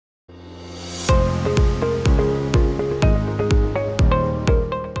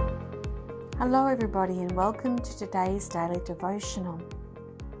Hello everybody and welcome to today's daily devotional.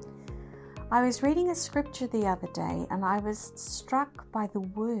 I was reading a scripture the other day and I was struck by the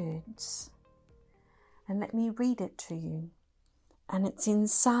words. And let me read it to you. And it's in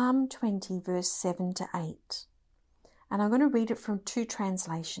Psalm 20 verse 7 to 8. And I'm going to read it from two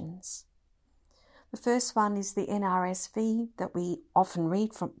translations. The first one is the NRSV that we often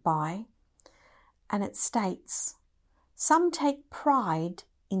read by. And it states, "Some take pride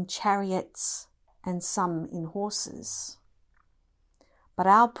in chariots and some in horses. But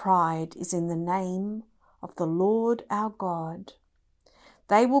our pride is in the name of the Lord our God.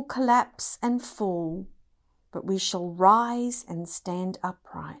 They will collapse and fall, but we shall rise and stand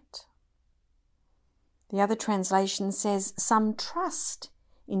upright." The other translation says, "Some trust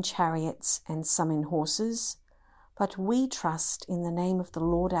in chariots and some in horses, but we trust in the name of the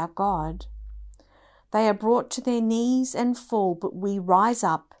Lord our God. They are brought to their knees and fall, but we rise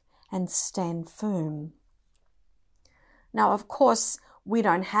up and stand firm." Now, of course, we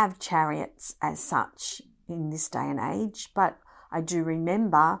don't have chariots as such in this day and age, but I do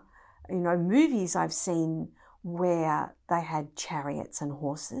remember, movies I've seen where they had chariots and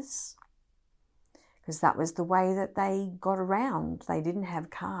horses, because that was the way that they got around. They didn't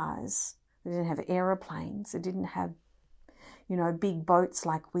have cars, they didn't have aeroplanes, they didn't have, big boats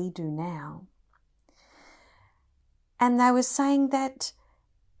like we do now. And they were saying that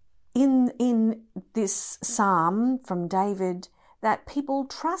in this psalm from David, that people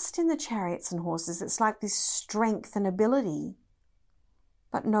trust in the chariots and horses. It's like this strength and ability.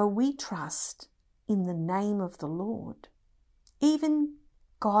 But no, we trust in the name of the Lord. Even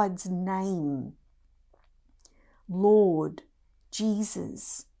God's name, Lord,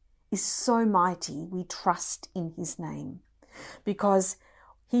 Jesus, is so mighty. We trust in his name because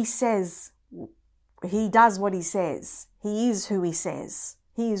he says, he does what he says. He is who he says.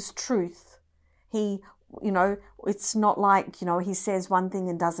 He is truth. It's not like, he says one thing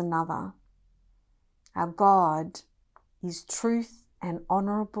and does another. Our God is truth and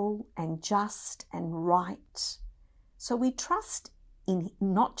honourable and just and right. So we trust in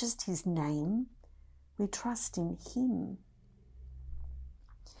not just his name, we trust in him.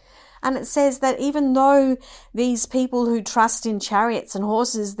 And it says that even though these people who trust in chariots and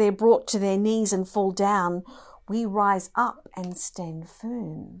horses, they're brought to their knees and fall down, we rise up and stand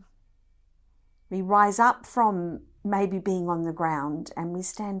firm. We rise up from maybe being on the ground and we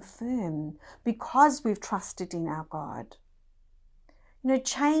stand firm because we've trusted in our God.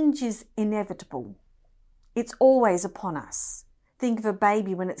 Change is inevitable. It's always upon us. Think of a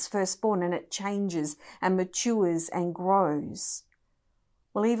baby when it's first born and it changes and matures and grows.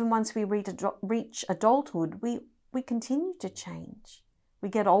 Well, even once we reach adulthood, we continue to change. We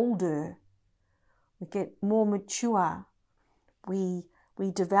get older. We get more mature. We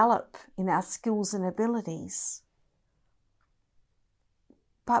develop in our skills and abilities.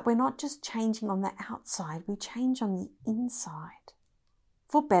 But we're not just changing on the outside, we change on the inside.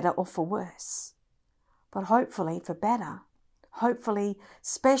 For better or for worse. But hopefully for better. Hopefully,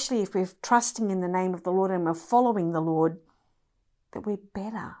 especially if we're trusting in the name of the Lord and we're following the Lord, that we're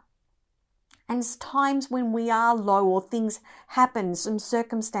better. And it's times when we are low or things happen, some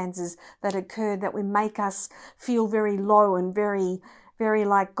circumstances that occur that will make us feel very low and very, very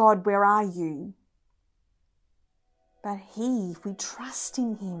like, God, where are you? But if we trust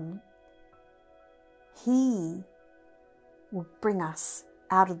in him, he will bring us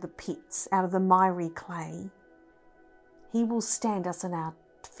out of the pits, out of the miry clay. He will stand us on our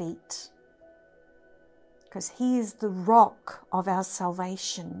feet. Because he is the rock of our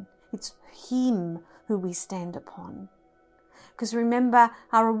salvation. It's him who we stand upon. Because remember,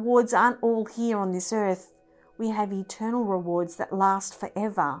 our rewards aren't all here on this earth. We have eternal rewards that last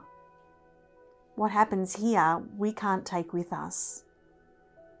forever. What happens here, we can't take with us.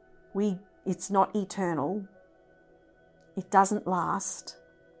 It's not eternal. It doesn't last.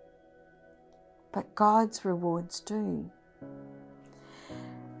 But God's rewards do.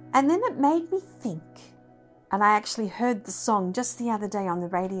 And then it made me think. And I actually heard the song just the other day on the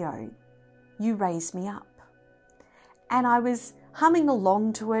radio, "You Raise Me Up." And I was humming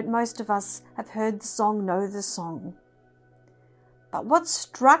along to it. Most of us have heard the song, know the song. But what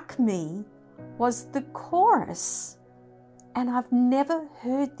struck me was the chorus. And I've never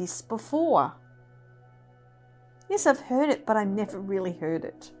heard this before. Yes, I've heard it, but I never really heard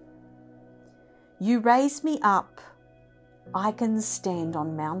it. "You raise me up, I can stand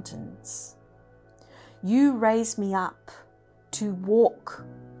on mountains. You raise me up to walk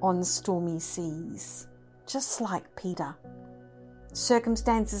on stormy seas," just like Peter.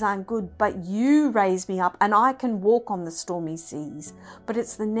 Circumstances aren't good, but you raise me up and I can walk on the stormy seas. But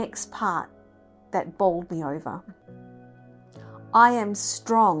it's the next part. that bowled me over. I am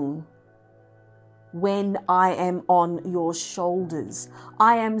strong when I am on your shoulders.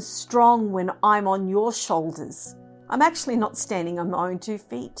 I am strong when I'm on your shoulders. I'm actually not standing on my own 2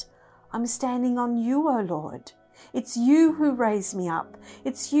 feet. I'm standing on you, O Lord. It's you who raise me up.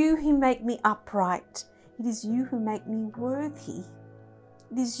 It's you who make me upright. It is you who make me worthy.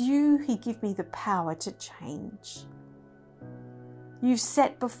 It is you who give me the power to change. You've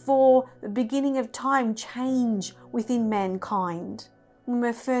set before the beginning of time change within mankind. When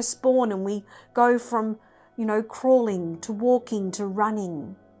we're first born and we go from, crawling to walking to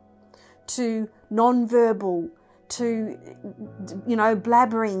running to non-verbal to,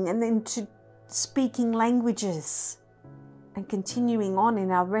 blabbering and then to speaking languages and continuing on in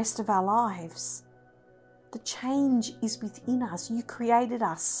our rest of our lives. The change is within us. You created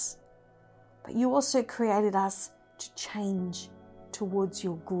us, but you also created us to change towards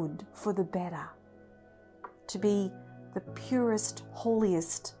your good, for the better, to be the purest,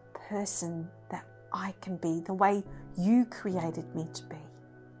 holiest person that I can be, the way you created me to be.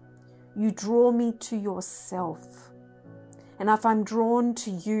 You draw me to yourself. And if I'm drawn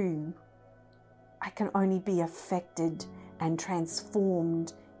to you, I can only be affected and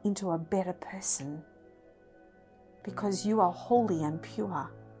transformed into a better person, because you are holy and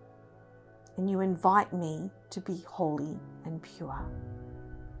pure. And you invite me to be holy and pure,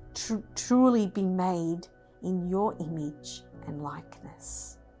 truly be made in your image and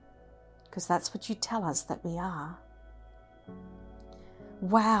likeness, because that's what you tell us that we are.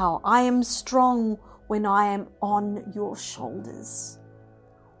 Wow, I am strong when I am on your shoulders.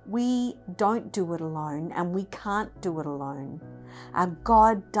 We don't do it alone, and we can't do it alone. Our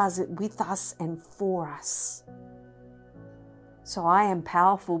God does it with us and for us. So I am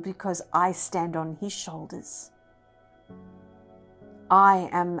powerful because I stand on his shoulders. I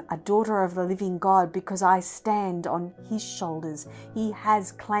am a daughter of the living God because I stand on his shoulders. He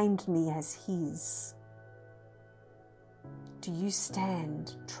has claimed me as his. Do you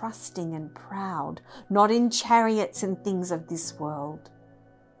stand trusting and proud, not in chariots and things of this world,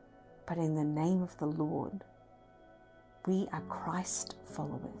 but in the name of the Lord? We are Christ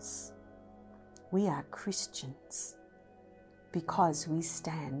followers. We are Christians because we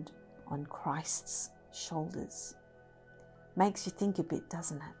stand on Christ's shoulders. Makes you think a bit,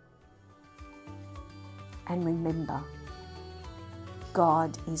 doesn't it? And remember,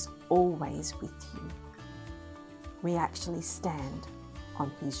 God is always with you. We actually stand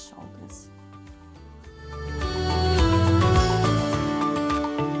on his shoulders.